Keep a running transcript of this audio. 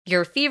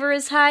Your fever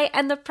is high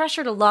and the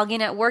pressure to log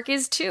in at work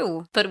is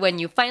too. But when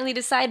you finally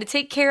decide to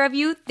take care of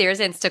you, there's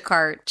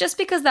Instacart. Just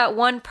because that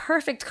one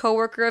perfect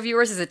coworker of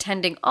yours is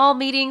attending all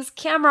meetings,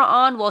 camera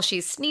on while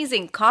she's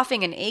sneezing,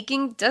 coughing, and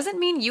aching, doesn't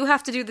mean you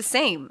have to do the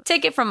same.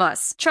 Take it from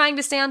us. Trying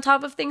to stay on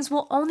top of things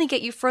will only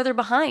get you further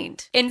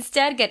behind.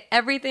 Instead, get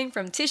everything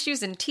from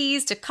tissues and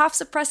teas to cough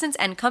suppressants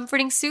and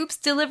comforting soups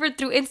delivered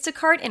through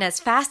Instacart in as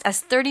fast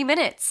as 30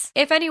 minutes.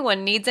 If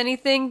anyone needs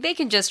anything, they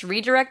can just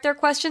redirect their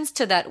questions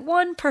to that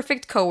one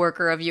perfect coworker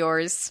of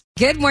yours.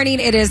 Good morning,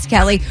 it is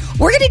Kelly.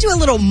 We're going to do a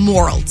little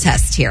moral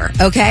test here,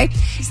 okay?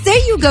 Say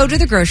you go to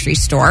the grocery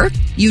store,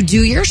 you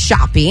do your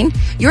shopping.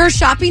 Your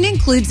shopping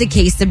includes a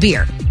case of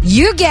beer.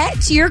 You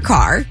get to your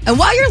car, and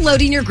while you're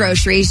loading your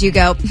groceries, you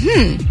go,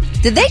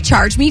 did they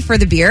charge me for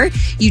the beer?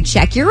 You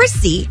check your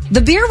receipt.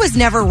 The beer was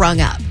never rung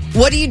up.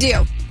 What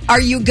do?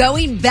 Are you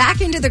going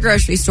back into the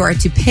grocery store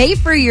to pay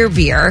for your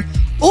beer,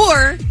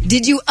 or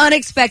did you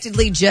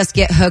unexpectedly just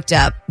get hooked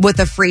up with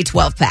a free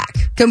 12-pack?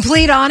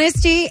 Complete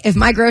honesty, if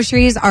my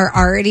groceries are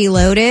already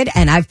loaded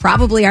and I've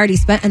probably already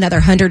spent another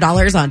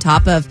 $100 on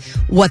top of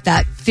what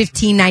that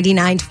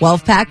 $15.99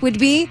 12-pack would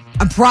be,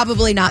 I'm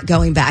probably not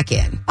going back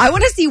in. I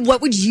want to see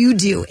what would you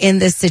do in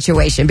this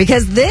situation,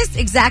 because this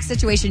exact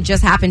situation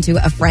just happened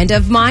to a friend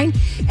of mine,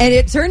 and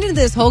it turned into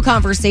this whole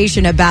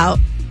conversation about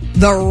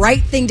the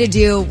right thing to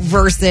do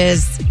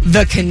versus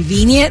the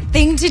convenient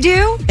thing to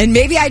do. And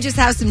maybe I just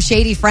have some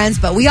shady friends,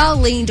 but we all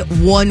leaned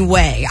one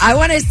way. I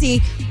want to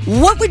see,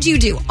 what would you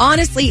do,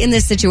 honestly, in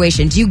this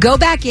situation? Do you go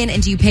back in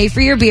and do you pay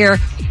for your beer,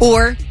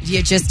 or do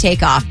you just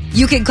take off?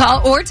 You can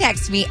call or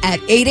text me at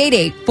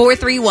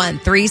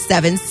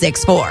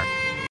 888-431-3764.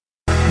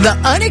 The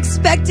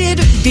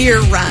unexpected beer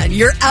run.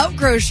 You're out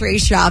grocery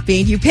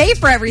shopping. You pay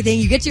for everything.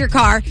 You get to your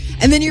car,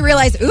 and then you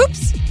realize,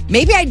 oops,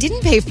 maybe I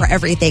didn't pay for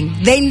everything.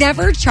 They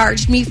never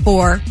charged me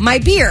for my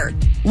beer.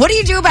 What do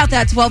you do about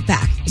that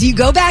 12-pack? Do you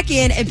go back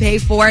in and pay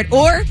for it,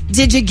 or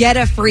did you get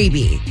a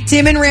freebie?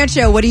 Tim and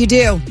Rancho, what do you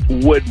do?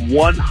 Would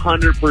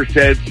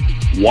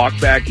 100% walk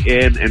back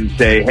in and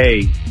say,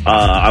 hey,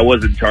 I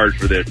wasn't charged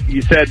for this.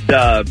 You said,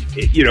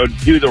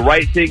 do the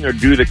right thing or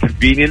do the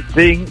convenient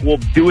thing. Well,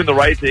 doing the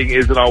right thing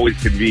isn't always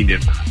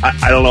convenient.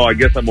 I don't know. I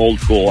guess I'm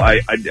old school.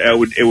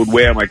 It would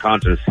weigh on my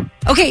conscience.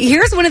 Okay,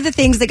 here's one of the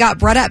things that got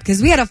brought up,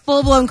 because we had a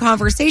full-blown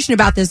conversation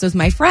about this with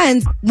my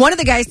friends. One of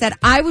the guys said,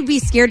 I would be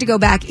scared to go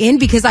back in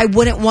because I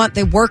wouldn't want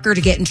the worker to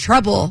get in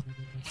trouble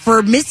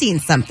for missing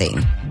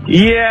something.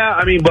 Yeah,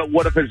 I mean, but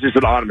what if it's just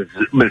an honest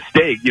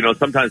mistake? You know,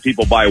 sometimes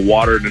people buy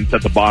water and it's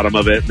at the bottom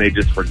of it and they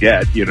just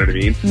forget, you know what I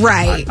mean?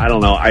 Right. I don't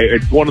know.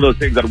 It's one of those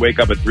things that I wake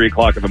up at 3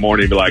 o'clock in the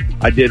morning and be like,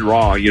 I did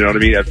wrong, you know what I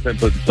mean? It's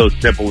so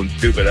simple and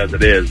stupid as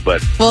it is,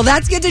 but... Well,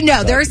 that's good to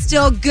know. There are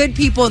still good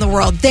people in the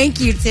world.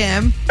 Thank you,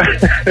 Tim.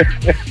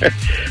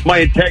 My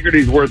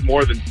integrity is worth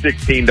more than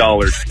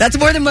 $16. That's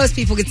more than most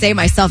people could say,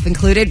 myself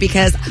included,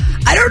 because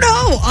I don't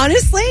know.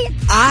 Honestly,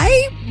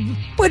 I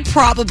would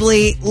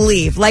probably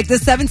leave. Like the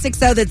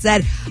 760 that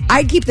said,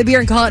 I'd keep the beer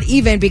and call it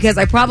even because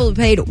I probably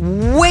paid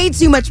way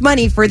too much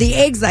money for the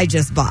eggs I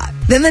just bought.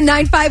 Then the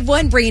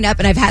 951 bringing up,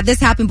 and I've had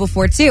this happen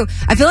before too.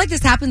 I feel like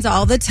this happens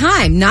all the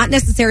time, not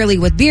necessarily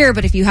with beer,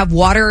 but if you have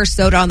water or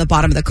soda on the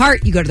bottom of the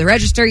cart, you go to the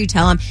register, you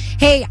tell them,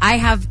 hey, I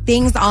have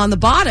things on the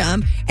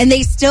bottom, and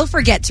they still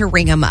forget to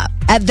ring them up.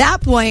 At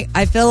that point,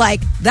 I feel like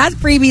that's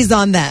freebies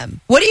on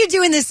them. What do you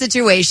do in this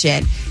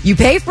situation? You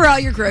pay for all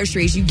your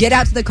groceries, you get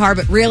out to the car,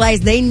 but realize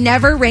they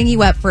never rang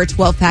you up for a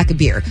 12-pack of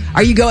beer.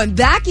 Are you going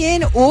back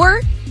in, or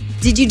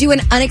did you do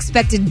an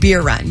unexpected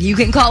beer run? You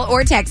can call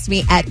or text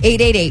me at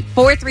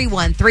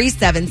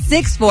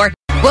 888-431-3764.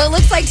 Well, it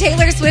looks like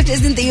Taylor Swift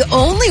isn't the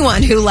only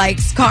one who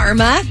likes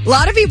karma. A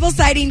lot of people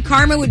citing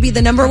karma would be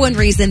the number one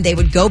reason they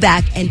would go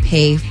back and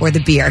pay for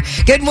the beer.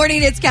 Good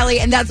morning, it's Kelly,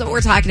 and that's what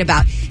we're talking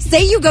about.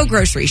 Say you go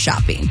grocery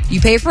shopping.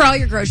 You pay for all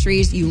your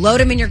groceries. You load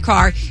them in your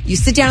car. You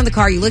sit down in the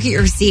car. You look at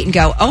your receipt and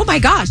go, oh, my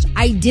gosh,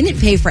 I didn't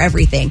pay for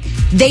everything.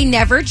 They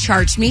never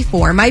charged me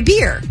for my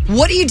beer.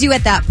 What do you do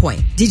at that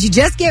point? Did you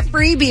just get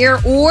free beer,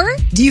 or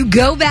do you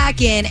go back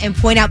in and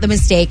point out the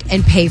mistake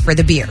and pay for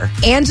the beer?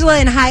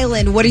 Angela in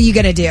Highland, what are you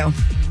going to do?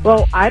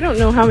 Well, I don't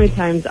know how many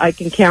times I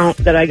can count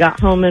that I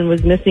got home and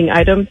was missing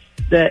items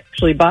that I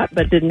actually bought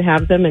but didn't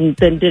have them and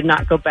then did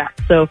not go back.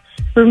 So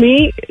for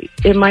me,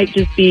 it might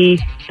just be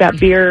that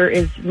beer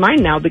is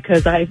mine now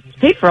because I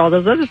paid for all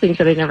those other things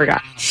that I never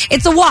got.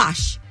 It's a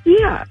wash.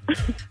 Yeah.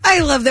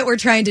 I love that we're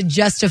trying to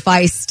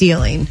justify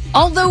stealing.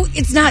 Although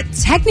it's not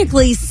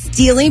technically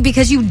stealing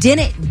because you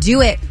didn't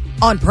do it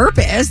on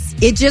purpose.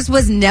 It just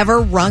was never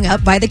rung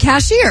up by the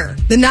cashier.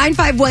 The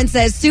 951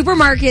 says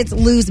supermarkets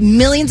lose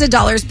millions of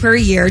dollars per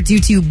year due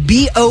to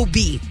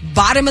BOB,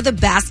 bottom of the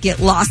basket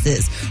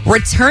losses.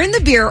 Return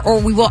the beer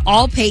or we will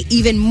all pay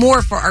even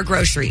more for our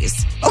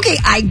groceries. Okay,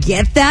 I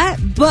get that,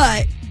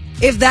 but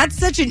if that's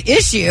such an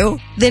issue,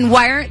 then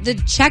why aren't the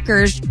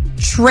checkers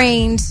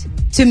trained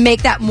to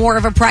make that more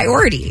of a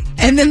priority.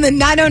 And then the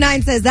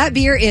 909 says that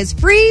beer is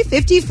free,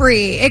 50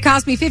 free. It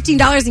cost me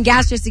 $15 in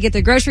gas just to get to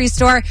the grocery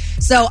store,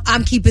 so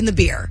I'm keeping the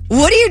beer.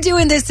 What do you do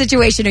in this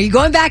situation? Are you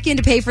going back in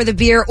to pay for the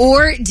beer,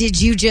 or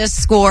did you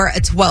just score a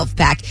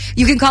 12-pack?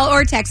 You can call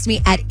or text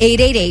me at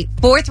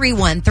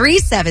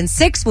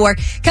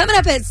 888-431-3764. Coming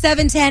up at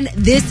 7:10,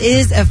 this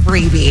is a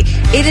freebie.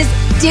 It is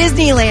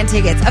Disneyland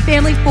tickets, a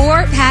family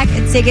 4-pack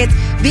of tickets.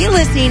 Be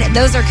listening.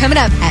 Those are coming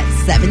up at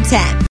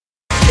 7:10.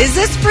 Is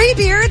this free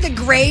beer the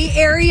gray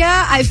area?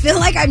 I feel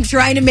like I'm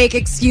trying to make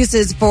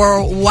excuses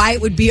for why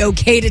it would be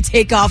okay to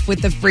take off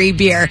with the free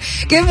beer.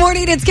 Good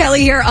morning, it's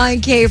Kelly here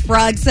on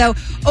K-Frog. So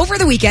over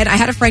the weekend, I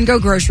had a friend go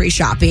grocery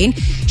shopping.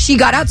 She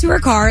got out to her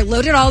car,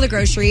 loaded all the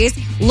groceries,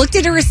 looked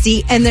at her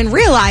receipt, and then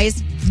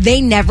realized they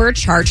never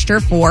charged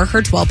her for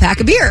her 12-pack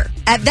of beer.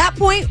 At that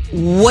point,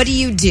 what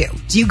do?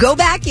 Do you go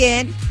back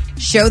in,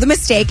 show the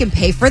mistake, and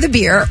pay for the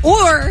beer,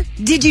 or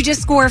did you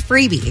just score a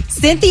freebie?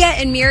 Cynthia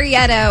and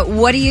Marietta,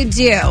 what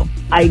do?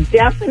 I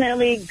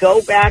definitely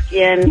go back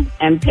in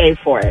and pay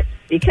for it,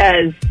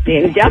 because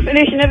the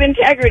definition of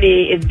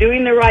integrity is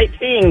doing the right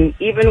thing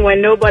even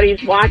when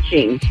nobody's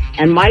watching.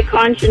 And my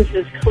conscience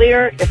is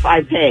clear if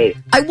I pay.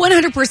 I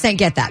 100%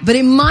 get that. But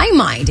in my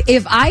mind,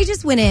 if I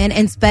just went in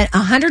and spent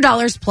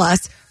 $100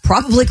 plus,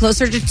 probably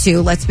closer to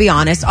 $200, let's be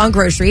honest, on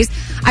groceries,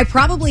 I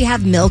probably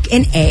have milk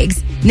and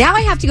eggs. Now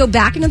I have to go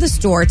back into the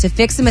store to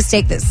fix a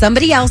mistake that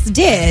somebody else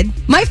did.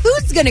 My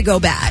food's going to go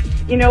bad.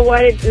 You know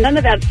what? None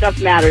of that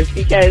stuff matters,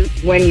 because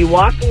when you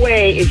walk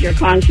away, is your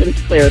conscience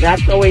clear?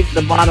 That's always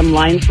the bottom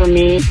line for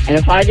me. And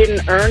if I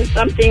didn't earn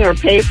something or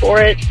pay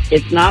for it,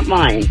 it's not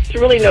mine. There's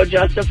really no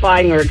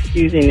justifying or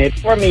excusing it.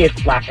 For me,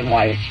 it's black and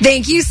white.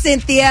 Thank you,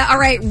 Cynthia. All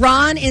right,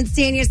 Ron in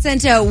San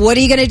Jacinto, what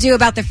are you going to do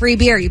about the free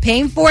beer? Are you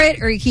paying for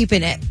it or are you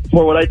keeping it?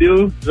 Well, what I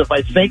do is if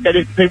I think I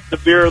didn't pay for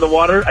the beer or the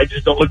water, I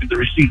just don't look at the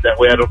receipt. That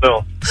way I don't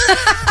know.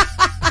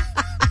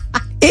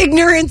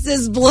 Ignorance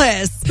is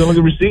bliss. Don't look at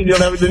the receipt. You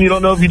don't have it, then you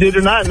don't know if you did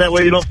or not, and that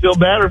way you don't feel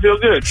bad or feel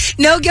good.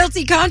 No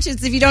guilty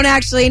conscience if you don't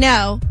actually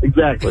know.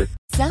 Exactly.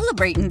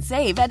 Celebrate and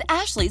save at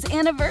Ashley's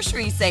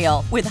Anniversary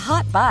Sale. With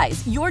Hot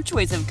Buys, your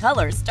choice of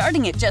colors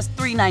starting at just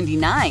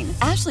 $3.99.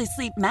 Ashley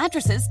Sleep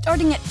mattresses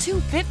starting at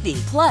 $2.50.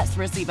 Plus,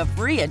 receive a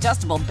free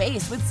adjustable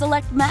base with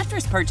select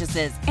mattress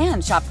purchases.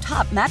 And shop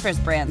top mattress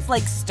brands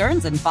like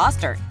Stearns &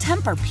 Foster,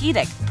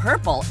 Tempur-Pedic,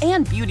 Purple,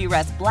 and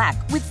Beautyrest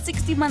Black with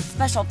 60-month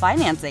special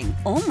financing.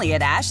 Only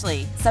at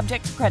Ashley.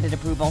 Subject to credit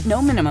approval. No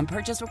minimum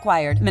purchase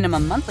required.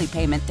 Minimum monthly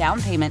payment,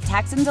 down payment,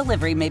 tax, and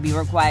delivery may be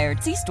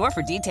required. See store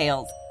for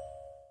details.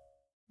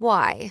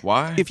 Why?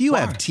 If you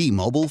have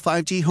T-Mobile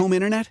 5G home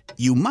internet,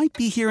 you might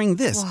be hearing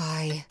this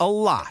a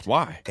lot.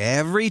 Why?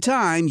 Every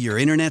time your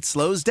internet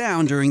slows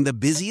down during the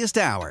busiest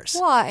hours.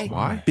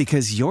 Why?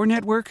 Because your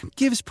network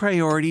gives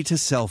priority to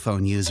cell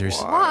phone users.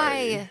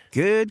 Why?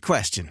 Good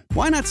question.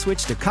 Why not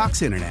switch to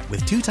Cox Internet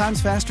with 2 times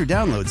faster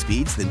download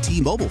speeds than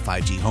T-Mobile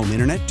 5G home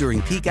internet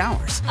during peak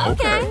hours?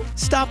 Okay.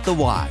 Stop the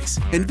whys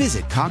and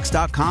visit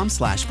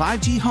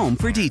cox.com/5G home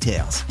for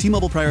details.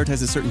 T-Mobile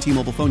prioritizes certain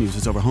T-Mobile phone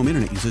users over home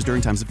internet users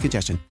during times of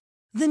congestion.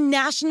 The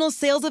national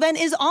sales event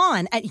is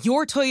on at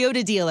your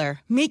Toyota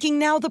dealer, making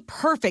now the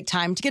perfect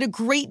time to get a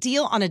great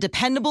deal on a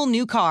dependable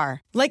new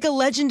car. Like a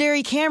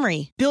legendary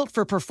Camry, built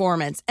for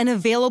performance and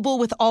available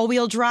with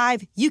all-wheel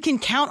drive, you can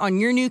count on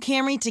your new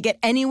Camry to get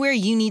anywhere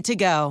you need to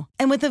go.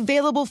 And with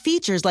available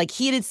features like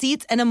heated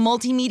seats and a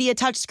multimedia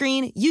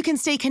touchscreen, you can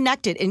stay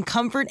connected in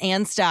comfort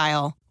and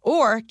style.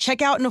 Or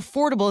check out an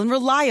affordable and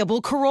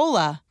reliable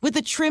Corolla with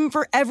a trim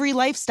for every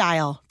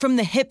lifestyle. From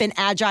the hip and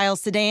agile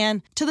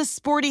sedan to the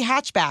sporty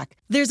hatchback,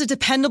 there's a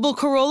dependable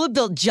Corolla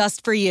built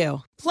just for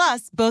you.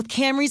 Plus, both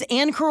Camrys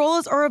and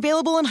Corollas are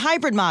available in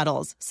hybrid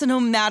models, so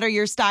no matter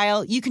your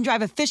style, you can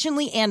drive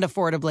efficiently and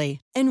affordably.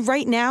 And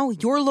right now,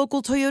 your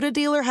local Toyota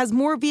dealer has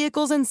more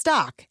vehicles in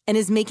stock and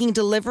is making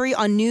delivery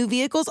on new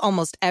vehicles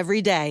almost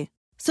every day.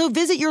 So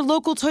visit your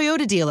local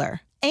Toyota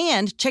dealer.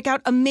 And check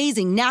out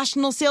amazing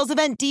national sales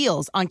event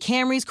deals on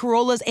Camrys,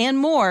 Corollas, and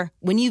more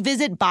when you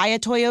visit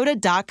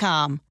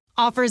buyatoyota.com.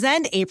 Offers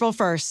end April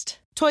 1st.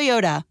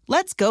 Toyota,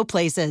 let's go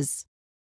places.